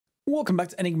Welcome back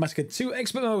to Enigmatica 2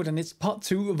 Expert Mode, and it's part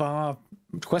 2 of our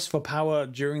quest for power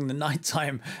during the night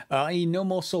time, i.e. no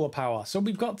more solar power. So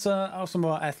we've got some of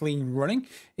our ethylene running.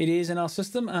 It is in our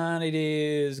system, and it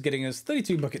is getting us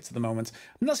 32 buckets at the moment.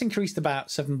 And that's increased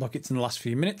about 7 buckets in the last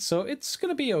few minutes, so it's going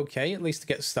to be okay, at least to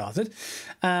get started.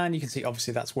 And you can see,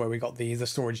 obviously, that's where we got the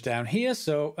storage down here.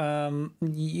 So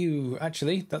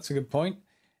actually, that's a good point.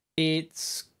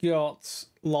 It's got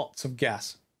lots of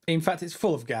gas. In fact, it's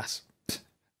full of gas.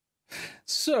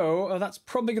 So that's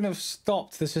probably going to have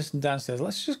stopped the system downstairs.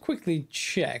 Let's just quickly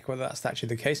check whether that's actually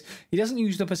the case. He hasn't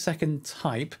used up a second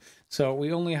type, so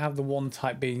we only have the one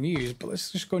type being used. But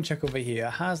let's just go and check over here.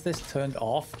 Has this turned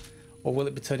off, or will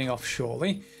it be turning off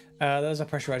shortly? There's a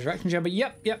pressurized reaction chamber.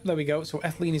 Yep, there we go. So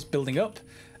ethylene is building up,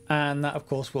 and that, of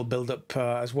course, will build up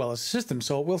as well as the system.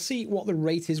 So we'll see what the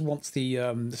rate is once the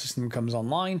system comes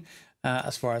online,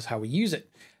 as far as how we use it.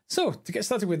 So to get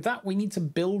started with that, we need to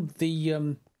build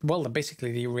the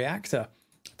basically the reactor.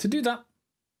 To do that,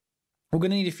 we're going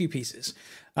to need a few pieces.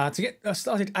 To get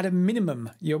started, at a minimum,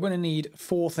 you're going to need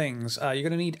 4 things. You're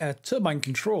going to need a turbine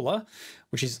controller,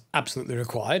 which is absolutely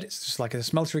required. It's just like a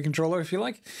smeltery controller, if you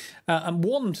like. And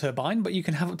 1 turbine, but you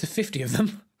can have up to 50 of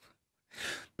them.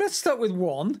 Let's start with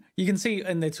 1. You can see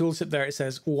in the tooltip there, it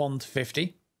says 1 to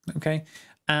 50. Okay.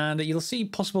 And you'll see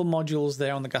possible modules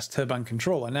there on the gas turbine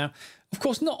controller. Now, of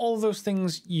course, not all of those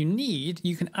things you need.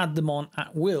 You can add them on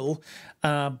at will.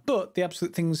 But the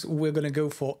absolute things we're going to go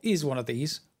for is one of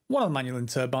these, one of the manual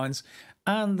turbines,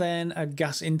 and then a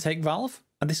gas intake valve.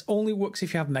 And this only works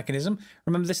if you have mechanism.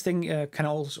 Remember, this thing can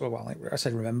also, well, I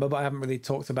said remember, but I haven't really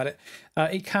talked about it.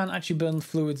 It can actually burn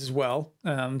fluids as well.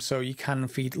 So you can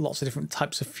feed lots of different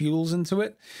types of fuels into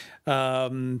it.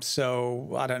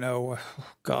 So, I don't know, oh,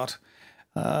 God.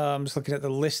 I'm just looking at the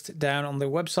list down on the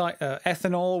website.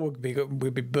 Ethanol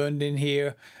would be burned in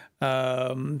here.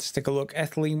 Let's take a look.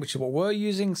 Ethylene, which is what we're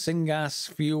using. Syngas,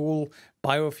 fuel,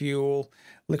 biofuel,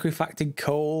 liquefied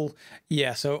coal.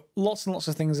 Yeah, so lots and lots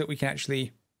of things that we can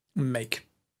actually make.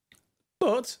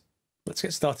 But let's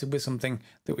get started with something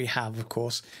that we have, of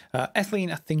course.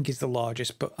 Ethylene, I think, is the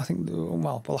largest, but I think,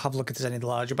 well, we'll have a look if there's any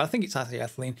larger, but I think it's actually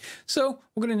ethylene. So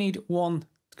we're going to need 1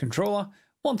 controller,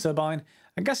 1 turbine,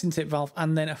 a gas intake valve,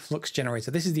 and then a flux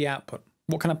generator. This is the output.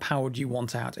 What kind of power do you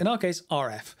want out? In our case,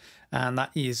 RF, and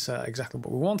that is exactly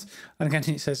what we want. And again,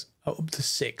 it says up to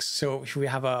 6. So if we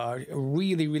have a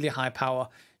really, really high power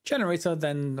generator,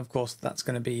 then of course that's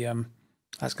going to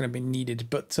be needed.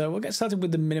 But we'll get started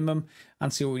with the minimum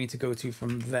and see what we need to go to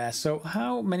from there. So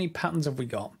how many patterns have we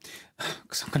got?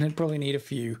 Because I'm going to probably need a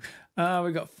few.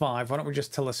 We've got 5. Why don't we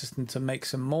just tell the system to make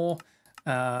some more?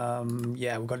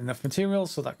 Yeah, we've got enough material,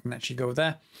 so that can actually go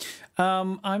there.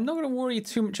 I'm not going to worry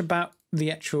too much about the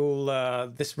actual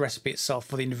this recipe itself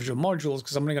for the individual modules,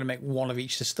 because I'm only going to make 1 of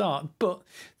each to start. But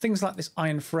things like this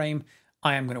iron frame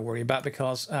I am going to worry about,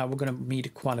 because we're going to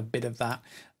need quite a bit of that.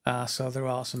 So there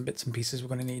are some bits and pieces we're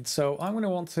going to need. So I'm going to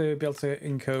want to be able to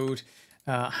encode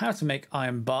how to make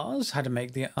iron bars, how to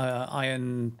make the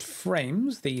iron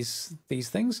frames, these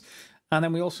things. And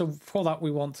then we also, for that,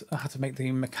 we want how to make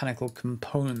the mechanical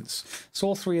components. So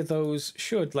all 3 of those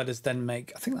should let us then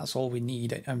make, I think that's all we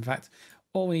need. In fact,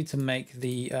 all we need to make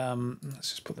the,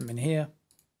 let's just put them in here.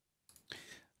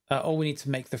 All we need to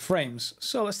make the frames.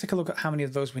 So let's take a look at how many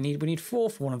of those we need. We need 4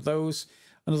 for 1 of those,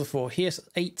 another 4 here, so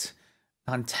 8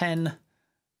 and 10,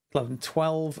 11,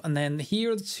 12. And then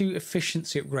here are the 2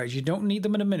 efficiency upgrades. You don't need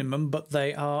them at a minimum, but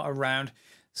they are around.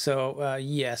 So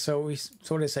yeah, so what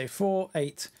did I say? 4,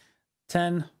 8,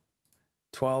 10,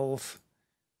 12,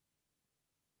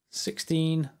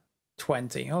 16,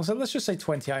 20. Oh, so let's just say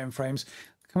 20 iron frames.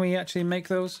 Can we actually make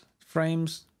those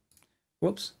frames?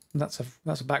 Whoops, that's a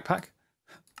backpack.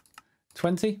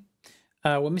 20.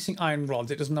 We're missing iron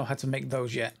rods. It doesn't know how to make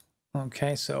those yet.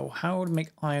 Okay, so how to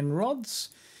make iron rods?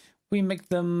 We make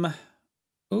them.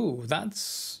 Ooh,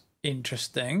 that's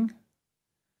interesting.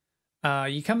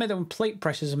 You can make them plate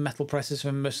presses and metal presses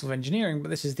from Immersive Engineering, but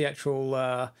this is the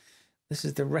actual. This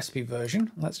is the recipe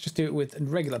version. Let's just do it with a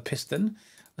regular piston,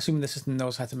 assuming the system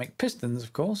knows how to make pistons,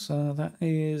 of course. That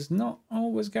is not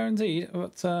always guaranteed,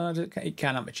 but it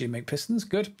can actually make pistons.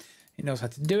 Good. It knows how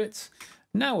to do it.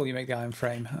 Now will you make the iron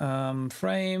frame?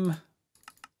 Frame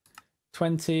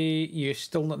 20. You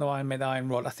still don't know how I made the iron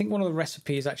rod. I think one of the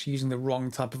recipes is actually using the wrong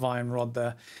type of iron rod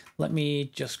there. Let me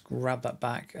just grab that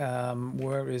back.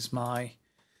 Where's my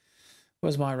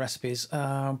recipes?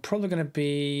 Probably going to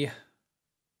be...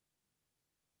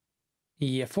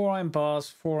 Yeah, 4 iron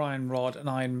bars, 4 iron rod, and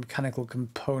iron mechanical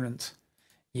component.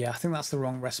 Yeah, I think that's the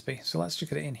wrong recipe. So let's just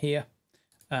get it in here.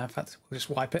 In fact, we'll just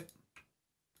wipe it.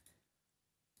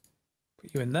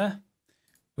 Put you in there.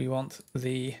 We want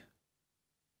the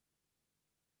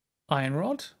iron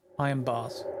rod, iron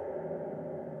bars.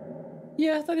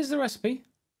 Yeah, that is the recipe.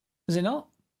 Is it not?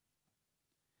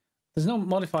 There's no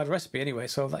modified recipe anyway,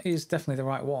 so that is definitely the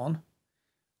right one.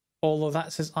 Although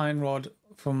that says iron rod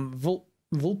from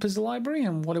Vulpes library,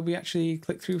 and what did we actually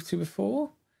click through to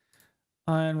before?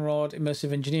 Iron rod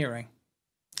immersive engineering.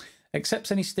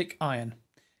 Accepts any stick iron.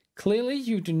 Clearly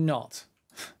you do not.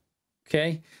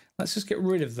 Okay, let's just get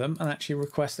rid of them and actually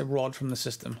request a rod from the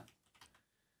system.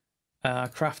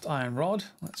 Craft iron rod.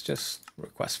 Let's just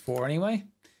request 4 anyway.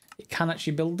 It can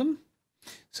actually build them.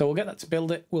 So we'll get that to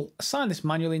build it. We'll assign this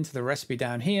manually into the recipe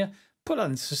down here, put that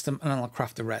in the system, and then I'll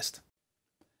craft the rest.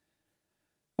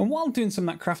 And while doing some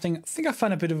of that crafting, I think I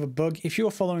found a bit of a bug. If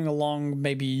you're following along,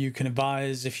 maybe you can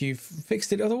advise if you've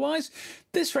fixed it otherwise.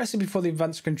 This recipe for the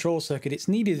advanced control circuit, it's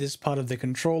needed as part of the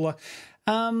controller.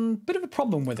 Bit of a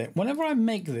problem with it. Whenever I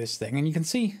make this thing, and you can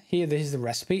see here, this is the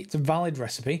recipe. It's a valid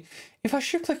recipe. If I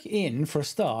shift click in for a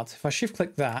start, if I shift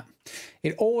click that,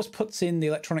 it always puts in the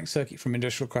electronic circuit from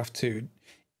Industrial Craft 2,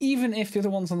 even if the other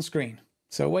one's on screen.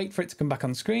 So wait for it to come back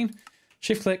on screen.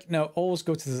 Shift click, no, always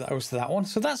go to that one.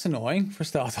 So that's annoying for a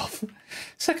start off.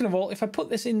 Second of all, if I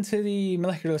put this into the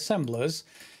molecular assemblers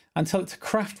and tell it to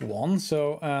craft one,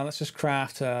 so let's just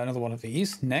craft another one of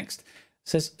these. Next, it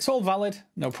says it's all valid,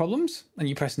 no problems, and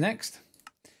you press next,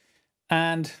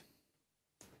 and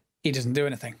it doesn't do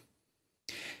anything.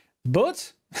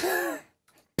 But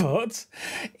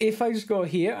if I just go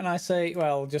here and I say,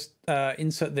 well, just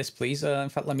insert this, please. In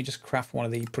fact, let me just craft one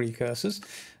of the precursors.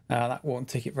 That won't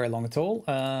take it very long at all.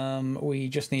 We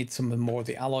just need some more of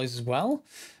the alloys as well.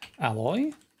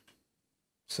 Alloy.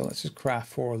 So let's just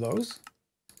craft 4 of those.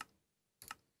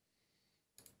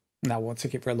 That won't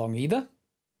take it very long either.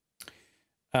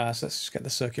 So let's just get the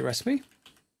circuit recipe.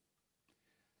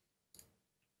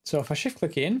 So if I shift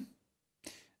click in,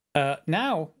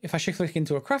 now if I shift click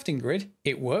into a crafting grid,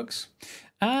 it works.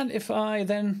 And if I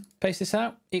then paste this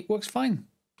out, it works fine.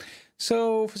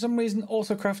 So for some reason,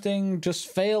 auto crafting just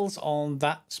fails on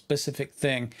that specific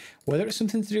thing. Whether it's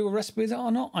something to do with recipes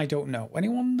or not, I don't know.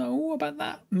 Anyone know about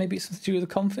that? Maybe it's something to do with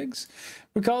the configs.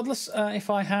 Regardless, if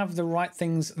I have the right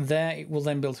things there, it will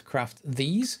then be able to craft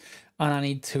these. And I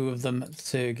need 2 of them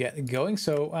to get going.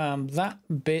 So that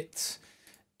bit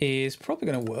is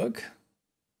probably going to work.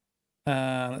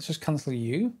 Let's just cancel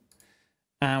you.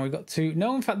 And we've got 2.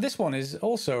 No, in fact, this one is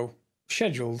also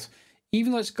scheduled.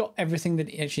 Even though it's got everything that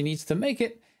it actually needs to make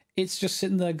it, it's just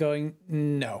sitting there going,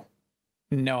 no,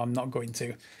 I'm not going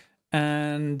to.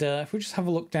 And if we just have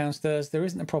a look downstairs, there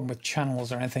isn't a problem with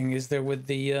channels or anything, is there, with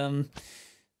the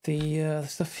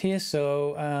stuff here?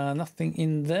 So nothing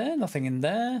in there, nothing in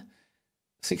there.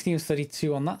 16 of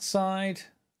 32 on that side,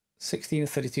 16 of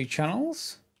 32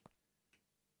 channels.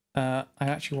 I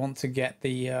actually want to get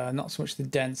the not so much the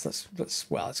dense.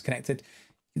 Well, it's connected.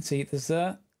 You can see there's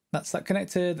that's that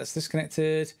connected. That's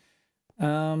disconnected.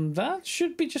 That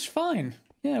should be just fine.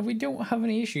 Yeah, we don't have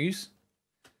any issues.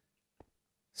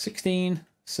 16.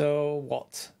 So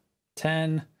what?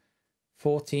 10,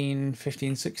 14,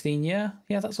 15, 16. Yeah,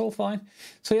 that's all fine.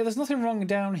 So yeah, there's nothing wrong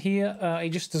down here.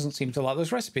 It just doesn't seem to like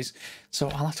those recipes. So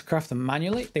I'll have to craft them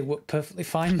manually. They work perfectly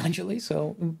fine manually.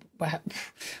 So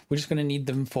we're just going to need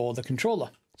them for the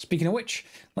controller. Speaking of which,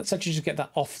 let's actually just get that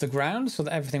off the ground so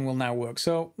that everything will now work.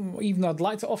 So even though I'd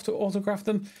like to autocraft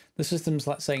them, the system's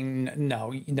like saying,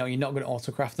 no, you're not going to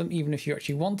autocraft them, even if you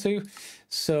actually want to.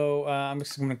 So I'm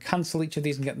just going to cancel each of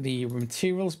these and get the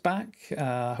materials back,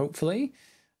 hopefully.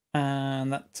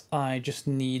 And that I just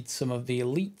need some of the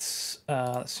elites.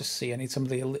 Let's just see, I need some of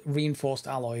the reinforced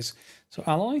alloys. So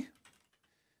alloy,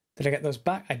 did I get those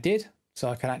back? I did. So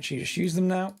I can actually just use them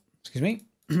now. Excuse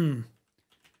me.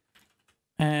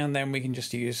 And then we can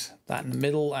just use that in the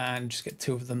middle and just get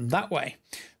 2 of them that way.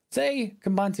 They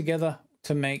combine together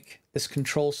to make this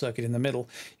control circuit in the middle.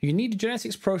 You need a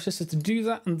genetics processor to do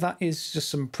that, and that is just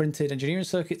some printed engineering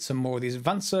circuits, some more of these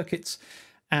advanced circuits,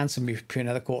 and some pure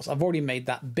nether quartz. I've already made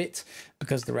that bit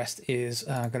because the rest is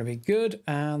going to be good.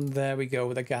 And there we go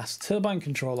with a gas turbine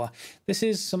controller. This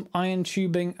is some iron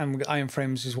tubing, and iron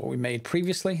frames is what we made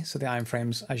previously. So the iron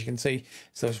frames, as you can see,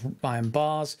 it's those iron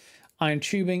bars. Iron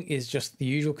tubing is just the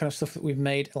usual kind of stuff that we've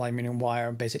made, aluminium wire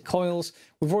and basic coils.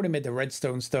 We've already made the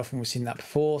redstone stuff and we've seen that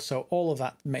before. So all of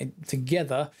that made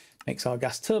together makes our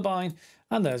gas turbine,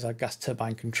 and there's our gas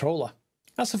turbine controller.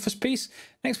 That's the first piece.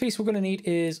 Next piece we're going to need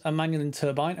is a manual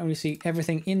turbine, and we see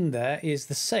everything in there is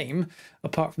the same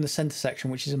apart from the center section,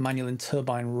 which is a manual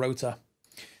turbine rotor.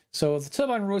 So the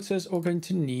turbine rotors are going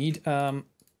to need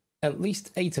at least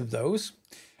 8 of those.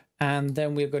 And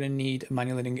then we're going to need a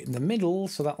manual ingot in the middle,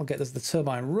 so that will get us the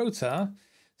turbine rotor. So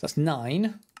that's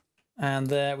 9. And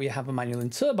there we have a manual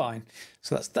and turbine.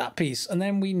 So that's that piece. And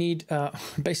then we need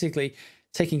basically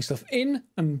taking stuff in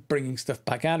and bringing stuff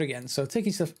back out again. So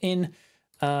taking stuff in,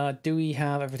 do we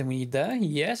have everything we need there?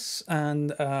 Yes.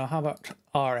 And how about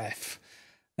RF?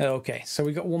 Okay, so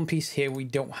we got one piece here we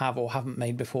don't have or haven't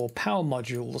made before. Power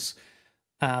modules.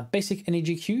 Basic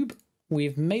energy cube.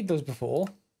 We've made those before.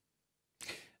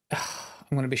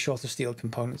 I'm going to be short of steel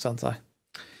components, aren't I?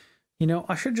 You know,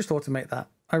 I should just automate that.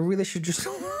 I really should just...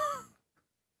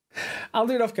 I'll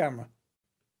do it off camera.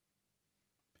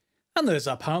 And there's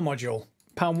our power module.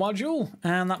 Power module,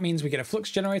 and that means we get a flux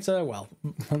generator. Well,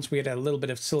 once we get a little bit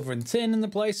of silver and tin in the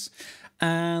place,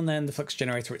 and then the flux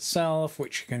generator itself,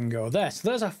 which can go there. So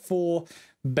those are 4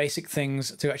 basic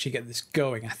things to actually get this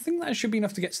going. I think that should be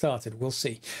enough to get started. We'll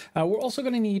see. We're also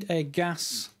going to need a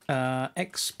gas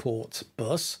export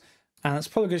bus, and it's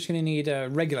probably just going to need a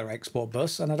regular export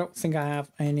bus, and I don't think I have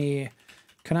any...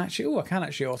 Can I actually... Oh, I can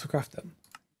actually autocraft them.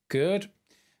 Good.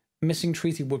 Missing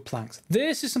treated wood planks.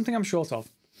 This is something I'm short of.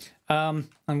 And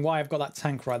why I've got that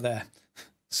tank right there.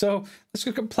 So let's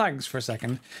look at planks for a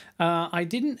second. I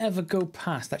didn't ever go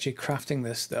past actually crafting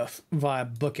this stuff via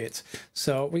bucket.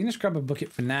 So we can just grab a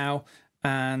bucket for now.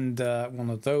 And one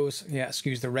of those. Yeah,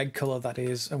 excuse the red color. That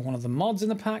is one of the mods in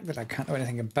the pack that I can't know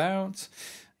anything about.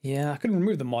 Yeah, I could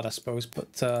remove the mod, I suppose,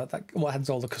 but that adds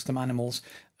all the custom animals.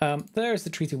 There's the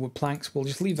treated wood planks. We'll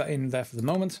just leave that in there for the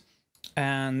moment.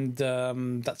 And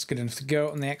that's good enough to go.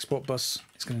 And the export bus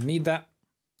is going to need that.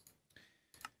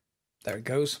 There it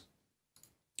goes.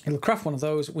 It'll craft one of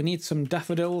those. We need some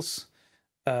daffodils,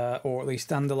 or at least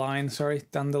dandelion. Sorry,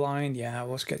 dandelion. Yeah,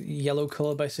 let's get yellow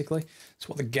color basically. It's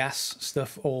what the gas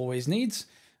stuff always needs.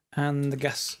 And the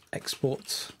gas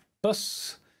export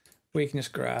bus, we can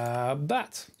just grab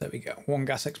that. There we go. One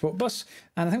gas export bus.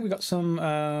 And I think we got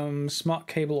some smart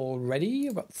cable already.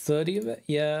 About 30 of it.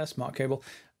 Yeah, smart cable.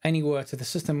 Anywhere to the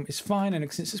system is fine.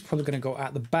 And since it's probably going to go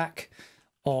out the back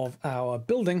of our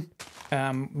building,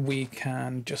 we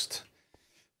can just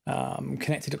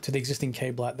connect it up to the existing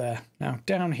cable out there. Now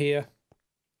down here,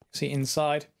 see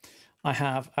inside, I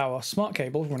have our smart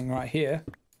cable running right here.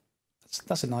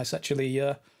 That's a nice, actually,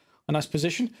 a nice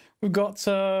position. We've got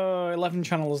 11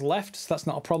 channels left, so that's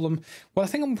not a problem. What I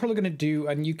think I'm probably going to do,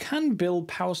 and you can build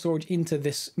power storage into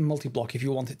this multi-block if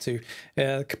you wanted to.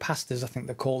 Capacitors, I think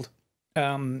they're called,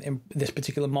 in this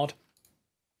particular mod.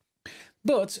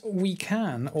 But we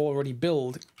can already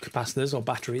build capacitors or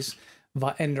batteries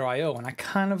via Ender.io, and I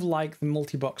kind of like the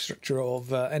multi-box structure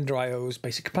of Ender.io's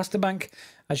basic capacitor bank.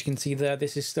 As you can see there,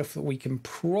 this is stuff that we can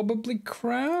probably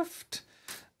craft.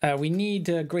 We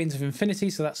need grains of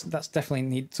infinity, so that's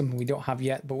definitely something we don't have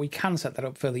yet, but we can set that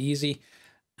up fairly easy.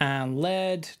 And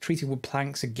lead, treated wood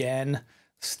planks again,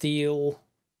 steel,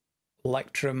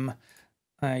 electrum.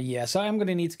 Yeah, so I'm going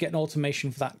to need to get an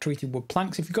automation for that treated wood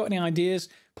planks. If you've got any ideas,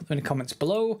 put them in the comments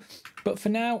below. But for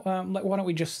now, why don't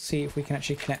we just see if we can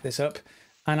actually connect this up.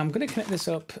 And I'm going to connect this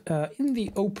up in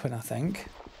the open, I think.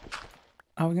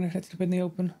 Are we going to connect it up in the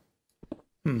open?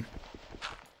 I'm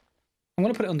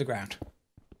going to put it underground.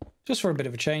 Just for a bit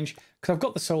of a change. Because I've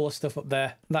got the solar stuff up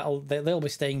there. They'll be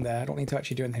staying there. I don't need to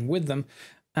actually do anything with them.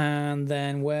 And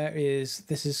then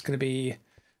this is going to be...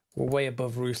 We're way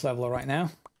above roof level right now.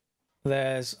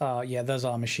 There's there's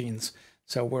our machines,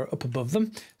 so we're up above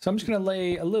them. So I'm just going to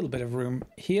lay a little bit of room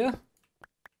here.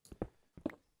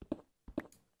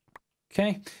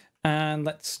 Okay, and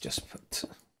let's just put a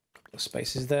couple of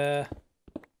spaces there.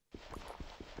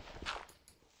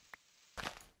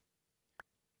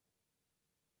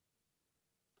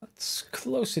 That's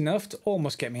close enough to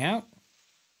almost get me out.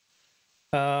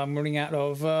 I'm running out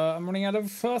of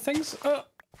things.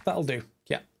 That'll do.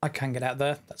 Yeah, I can get out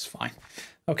there. That's fine.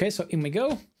 Okay, so in we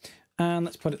go, and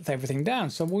let's put everything down.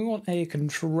 So we want a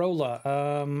controller.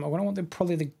 I want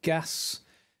probably the gas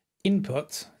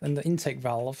input and the intake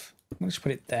valve. I'm going to just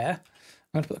put it there.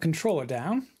 I'm going to put the controller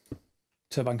down,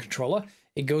 turbine controller.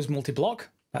 It goes multi-block.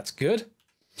 That's good.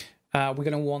 We're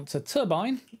going to want a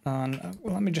turbine, and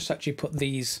let me just actually put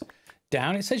these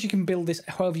down. It says you can build this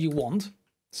however you want,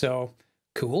 so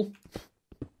cool.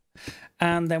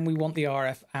 And then we want the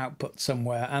RF output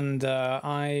somewhere, and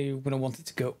I'm going to want it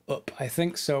to go up, I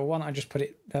think. So why don't I just put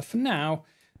it, for now,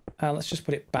 let's just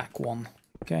put it back one.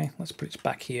 Okay, let's put it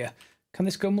back here. Can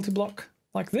this go multi-block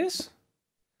like this?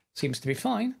 Seems to be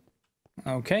fine.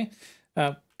 Okay,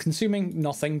 consuming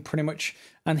nothing, pretty much.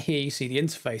 And here you see the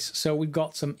interface. So we've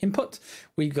got some input,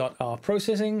 we've got our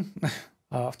processing,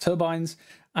 our turbines,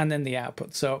 and then the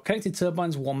output. So connected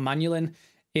turbines, one manual in.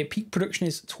 Peak production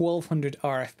is 1200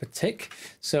 RF per tick,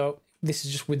 so this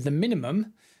is just with the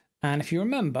minimum. And if you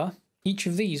remember, each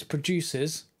of these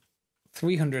produces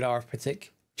 300 RF per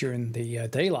tick during the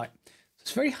daylight. So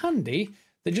it's very handy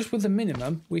that just with the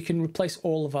minimum, we can replace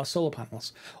all of our solar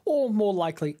panels, or more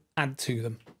likely add to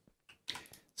them.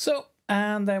 So,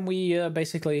 and then we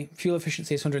basically, fuel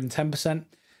efficiency is 110%.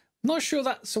 Not sure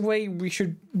that's the way we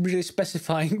should really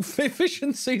specify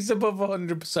efficiencies above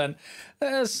 100%.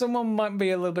 Someone might be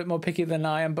a little bit more picky than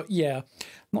I am, but yeah, I'm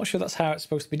not sure that's how it's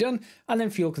supposed to be done. And then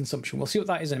fuel consumption. We'll see what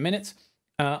that is in a minute.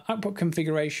 Output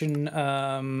configuration,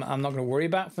 I'm not going to worry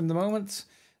about for the moment.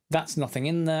 That's nothing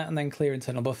in there. And then clear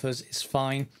internal buffers is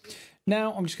fine.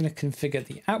 Now I'm just going to configure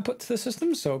the output to the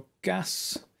system. So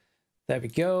gas, there we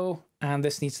go. And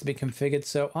this needs to be configured.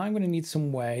 So I'm going to need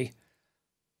some way.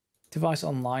 Device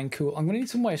online, cool. I'm going to need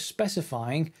some way of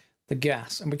specifying the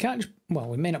gas. And we can't just, well,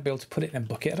 we may not be able to put it in a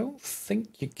bucket. I don't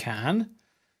think you can.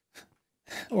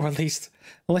 Or at least,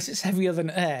 unless it's heavier than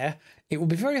air, it will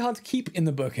be very hard to keep in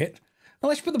the bucket.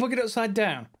 Unless you put the bucket upside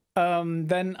down.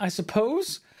 Then I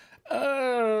suppose,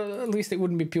 at least it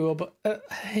wouldn't be pure. But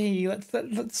hey,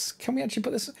 let's, can we actually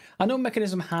put this? I know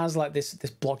Mechanism has like this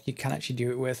block you can actually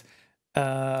do it with.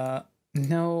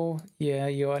 No, yeah,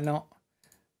 you are not.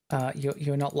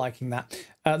 You're not liking that.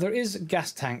 There is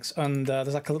gas tanks, and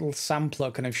there's like a little sampler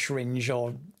kind of syringe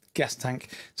or gas tank.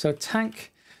 So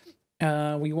tank,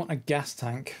 we want a gas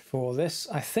tank for this,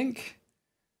 I think.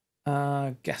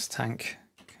 Gas tank.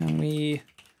 Can we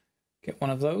get one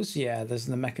of those? Yeah, there's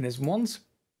the Mechanism ones.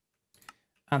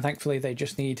 And thankfully they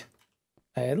just need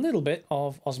a little bit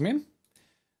of osmium.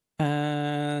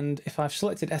 And if I've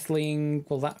selected ethylene,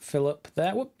 will that fill up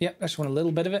there? Whoop, yep, I just want a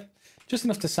little bit of it. Just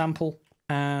enough to sample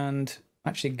and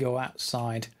actually go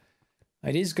outside.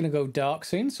 It is going to go dark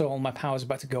soon, so all my power is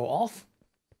about to go off.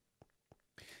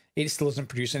 It still doesn't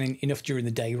produce enough during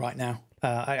the day right now.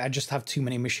 I just have too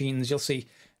many machines. You'll see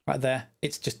right there,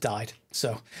 it's just died.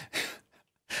 So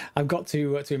I've got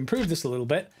to improve this a little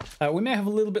bit. We may have a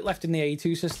little bit left in the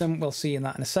AE2 system. We'll see in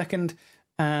that in a second.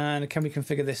 And can we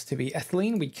configure this to be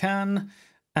ethylene? We can.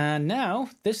 And now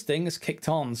this thing is kicked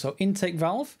on. So intake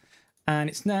valve, and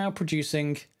it's now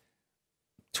producing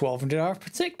 1200 hours per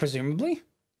tick, presumably.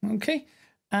 Okay.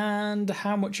 And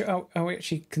how much are we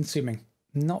actually consuming?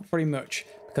 Not very much,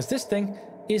 because this thing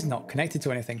is not connected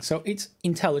to anything. So it's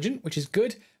intelligent, which is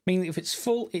good, meaning if it's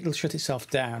full, it'll shut itself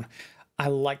down. I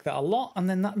like that a lot. And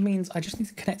then that means I just need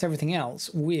to connect everything else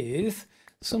with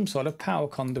some sort of power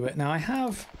conduit. Now I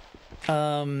have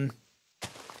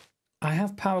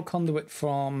power conduit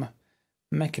from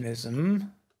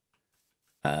Mechanism.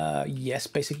 Yes,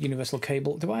 basic universal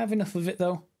cable. Do I have enough of it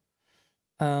though?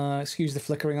 Excuse the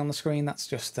flickering on the screen. That's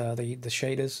just the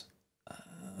shaders.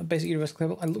 Basic universal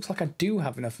cable. It looks like I do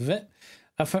have enough of it.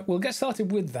 We'll get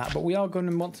started with that, but we are going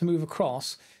to want to move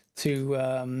across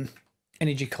to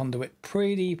energy conduit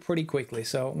pretty quickly.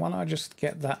 So why don't I just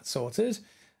get that sorted?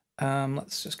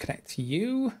 Let's just connect to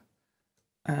you,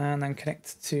 and then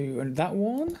connect to that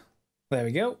one. There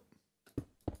we go.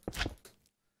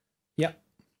 Yep.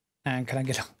 And can I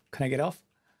get off?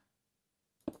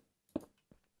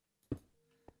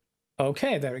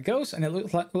 Okay, there it goes, and it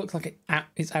looks like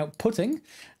it's outputting.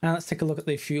 Now let's take a look at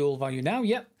the fuel value now.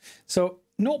 Yep. So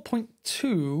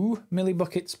 0.2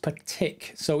 millibuckets per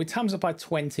tick. So it times up by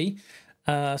 20.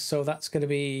 So that's going to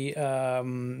be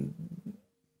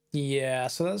yeah.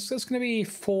 So that's going to be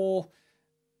 4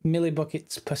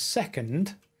 millibuckets per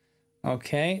second.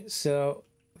 Okay, so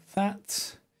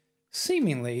that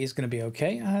seemingly is going to be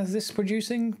okay. Is this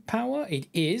producing power? It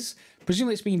is.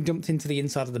 Presumably it's being dumped into the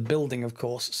inside of the building, of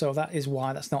course. So that is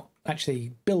why that's not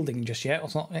actually building just yet.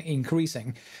 It's not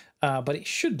increasing. But it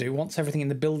should do once everything in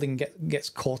the building gets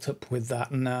caught up with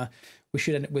that. And we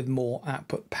should end up with more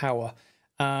output power.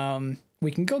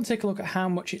 We can go and take a look at how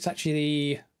much it's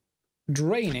actually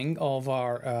draining of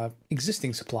our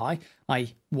existing supply,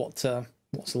 i.e. what's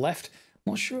left.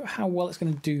 I'm not sure how well it's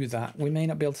going to do that. We may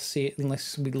not be able to see it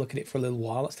unless we look at it for a little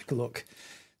while. Let's take a look.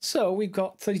 So we've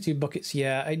got 32 buckets.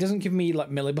 Yeah, it doesn't give me like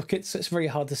millibuckets, so it's very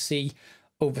hard to see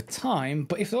over time.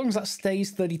 But if as long as that stays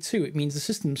 32, it means the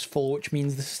system's full, which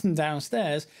means the system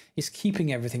downstairs is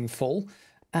keeping everything full.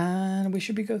 And we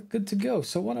should be good to go.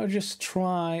 So why don't I just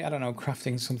try, I don't know,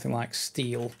 crafting something like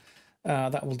steel.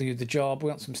 That will do the job. We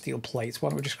want some steel plates. Why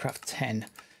don't we just craft 10?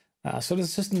 So does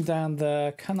the system down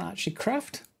there, can that actually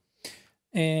craft?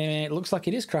 It looks like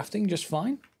it is crafting just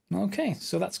fine. Okay,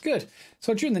 so that's good.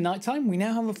 So during the nighttime, we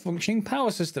now have a functioning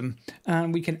power system,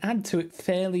 and we can add to it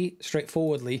fairly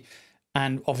straightforwardly,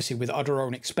 and obviously with at our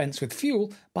own expense with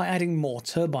fuel, by adding more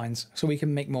turbines. So we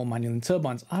can make more manual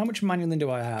turbines. How much manual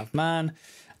do I have? Man,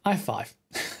 I have 5.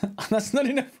 That's not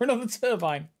enough for another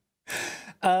turbine.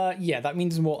 Yeah, that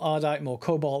means more ardite, more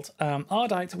cobalt.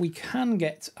 Ardite we can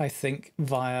get, I think,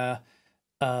 via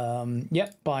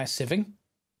Yep, by sieving.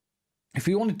 If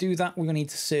we want to do that, we're going to need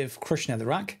to sieve crushed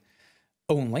netherrack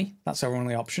only. That's our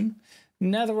only option.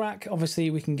 Netherrack, obviously,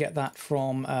 we can get that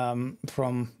from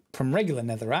regular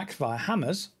netherrack via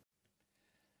hammers.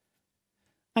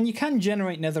 And you can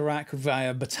generate netherrack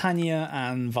via Botania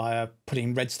and via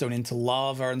putting redstone into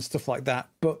lava and stuff like that.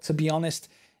 But to be honest,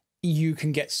 you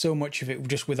can get so much of it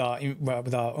just with our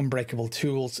unbreakable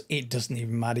tools. It doesn't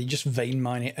even matter. You just vein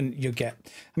mine it and you get...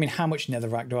 I mean, how much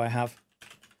netherrack do I have?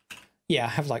 Yeah, I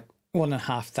have like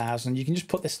 1,500. You can just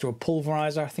put this through a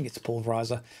pulverizer. I think it's a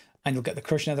pulverizer. And you'll get the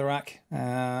crushed netherrack.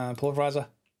 Pulverizer.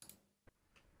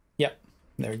 Yep,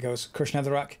 there it goes. Crushed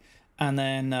netherrack. And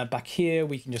then back here,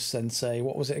 we can just then say,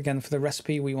 what was it again for the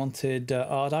recipe? We wanted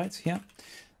ardite, yeah.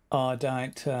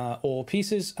 Ardite ore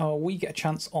pieces. We get a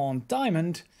chance on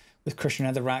diamond with crushed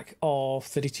netherrack of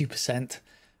 32%.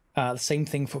 The same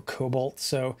thing for cobalt.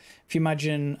 So if you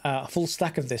imagine a full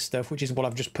stack of this stuff, which is what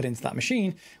I've just put into that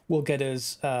machine, will get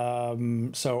us,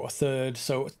 so a third,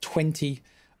 so 20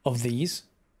 of these.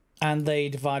 And they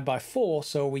divide by 4,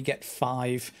 so we get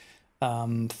 5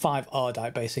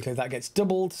 ardite basically. That gets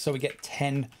doubled, so we get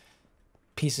 10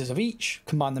 pieces of each.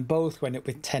 Combine them both, we end up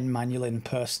with 10 manulin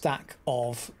per stack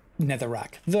of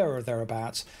netherrack, there or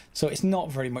thereabouts. So it's not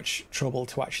very much trouble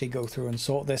to actually go through and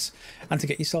sort this, and to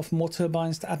get yourself more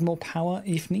turbines to add more power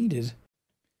if needed.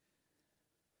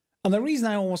 And the reason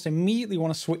I almost immediately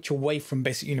want to switch away from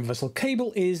basic universal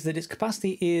cable is that its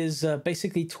capacity is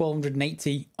basically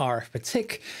 1280 RF per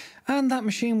tick, and that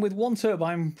machine with one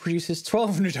turbine produces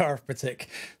 1200 RF per tick.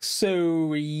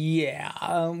 So yeah,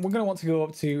 we're going to want to go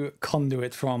up to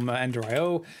Conduit from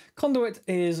Ender.io. Conduit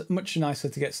is much nicer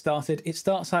to get started. It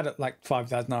starts out at like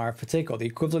 5000 RF per tick or the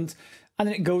equivalent, and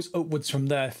then it goes upwards from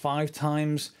there 5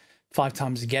 times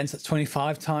again, so that's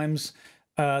 25 times.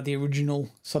 The original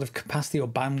sort of capacity or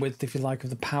bandwidth, if you like, of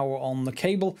the power on the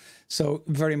cable. So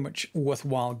very much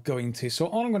worthwhile going to. So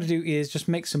all I'm going to do is just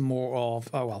make some more of,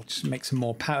 just make some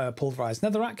more power pulverized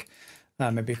netherrack,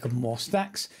 maybe a couple more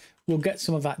stacks. We'll get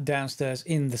some of that downstairs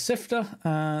in the sifter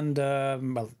and,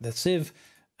 the sieve,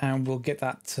 and we'll get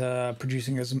that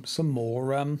producing us some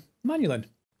more manulin.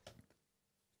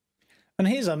 And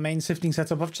here's our main sifting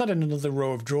setup. I've just added another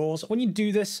row of drawers. When you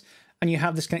do this, and you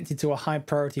have this connected to a high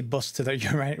priority bus to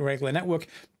your regular network,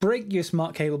 break your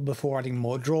smart cable before adding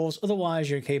more drawers.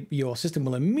 Otherwise, your system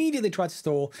will immediately try to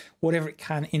store whatever it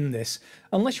can in this.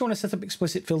 Unless you want to set up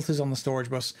explicit filters on the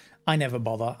storage bus, I never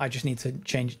bother. I just need to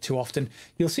change it too often.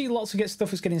 You'll see lots of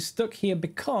stuff is getting stuck here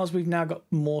because we've now got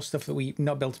more stuff that we've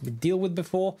not been able to deal with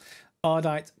before.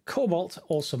 Ardite, cobalt,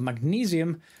 also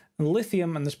magnesium,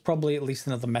 lithium, and there's probably at least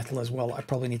another metal as well I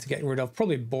probably need to get rid of,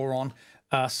 probably boron.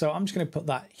 So I'm just going to put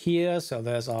that here. So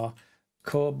there's our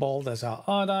cobalt, there's our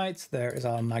ardite, there is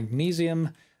our magnesium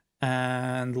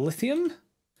and lithium,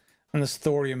 and there's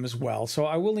thorium as well. So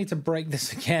I will need to break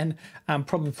this again and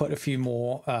probably put a few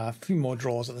more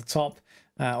drawers at the top,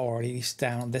 or at least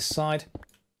down on this side.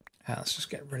 Let's just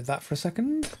get rid of that for a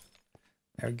second.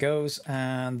 There it goes,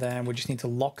 and then we just need to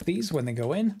lock these when they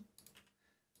go in.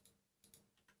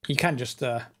 You can just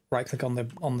right click on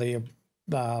the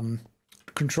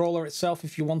controller itself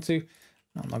if you want to.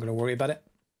 I'm not going to worry about it.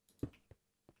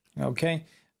 Okay,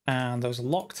 and those are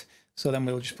locked. So then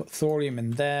we'll just put thorium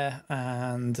in there,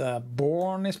 and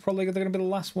boron is probably going to be the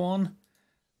last one.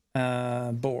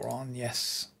 Boron,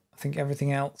 yes. I think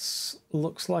everything else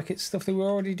looks like it's stuff that we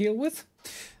already deal with.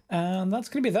 And that's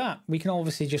going to be that. We can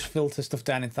obviously just filter stuff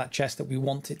down into that chest that we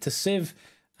want it to sieve.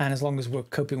 And as long as we're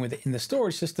coping with it in the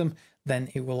storage system, then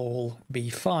it will all be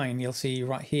fine. You'll see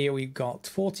right here we've got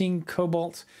 14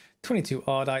 cobalt, 22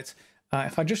 ardite.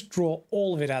 If I just draw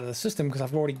all of it out of the system, because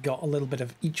I've already got a little bit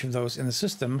of each of those in the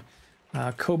system.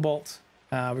 Cobalt,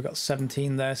 we've got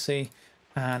 17 there, see,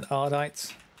 and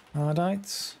ardite.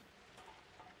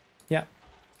 Yeah.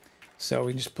 So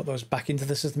we can just put those back into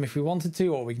the system if we wanted to,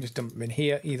 or we can just dump them in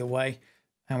here, either way.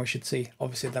 And we should see,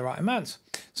 obviously, the right amount.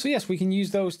 So yes, we can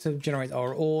use those to generate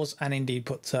our ores and indeed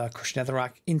put crushed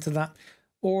netherrack into that,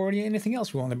 or anything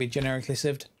else we want to be generically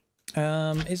sieved.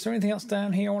 Is there anything else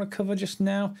down here I want to cover just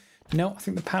now? No, I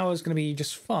think the power is going to be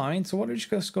just fine. So why don't we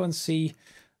just go and see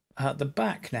at the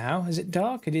back now. Is it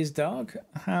dark? It is dark.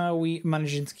 How are we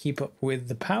managing to keep up with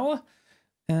the power?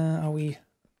 Are we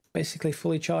basically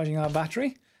fully charging our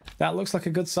battery? That looks like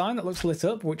a good sign. That looks lit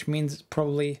up, which means it's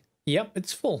probably, yep,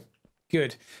 it's full.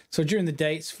 Good. So during the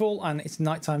day it's full, and it's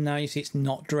nighttime now. You see it's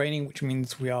not draining, which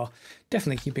means we are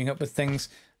definitely keeping up with things.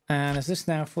 And is this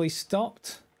now fully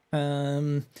stopped?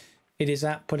 It is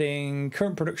at putting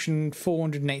current production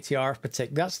 480 RF per tick.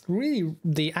 That's really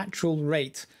the actual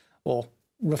rate, or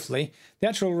roughly the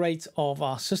actual rate of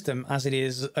our system as it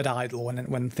is at idle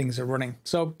when things are running.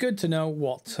 So good to know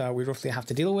what we roughly have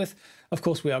to deal with. Of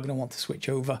course, we are going to want to switch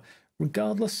over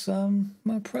regardless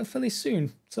fairly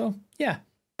soon. So yeah,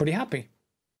 pretty happy.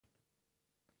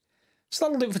 So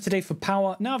that'll do it for today for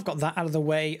power. Now I've got that out of the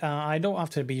way, I don't have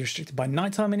to be restricted by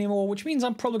nighttime anymore, which means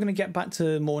I'm probably going to get back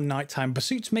to more nighttime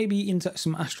pursuits, maybe into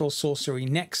some astral sorcery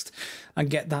next, and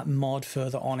get that mod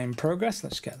further on in progress.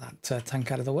 Let's get that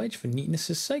tank out of the way just for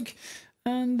neatness' sake.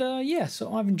 And yeah,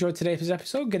 so I've enjoyed today's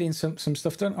episode, getting some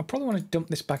stuff done. I probably want to dump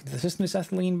this back into the system, this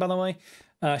ethylene, by the way.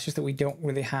 It's just that we don't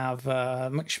really have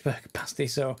much spare capacity,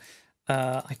 so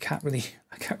I can't really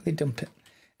dump it.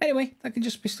 Anyway, that can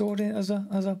just be stored as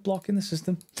a block in the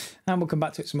system, and we'll come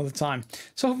back to it some other time.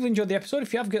 So hopefully you enjoyed the episode.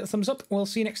 If you have, give it a thumbs up. We'll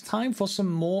see you next time for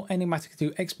some more Enigmatica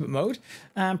 2 Expert Mode,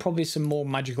 and probably some more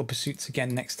magical pursuits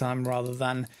again next time rather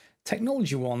than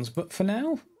technology ones. But for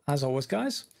now, as always,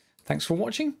 guys, thanks for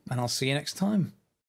watching, and I'll see you next time.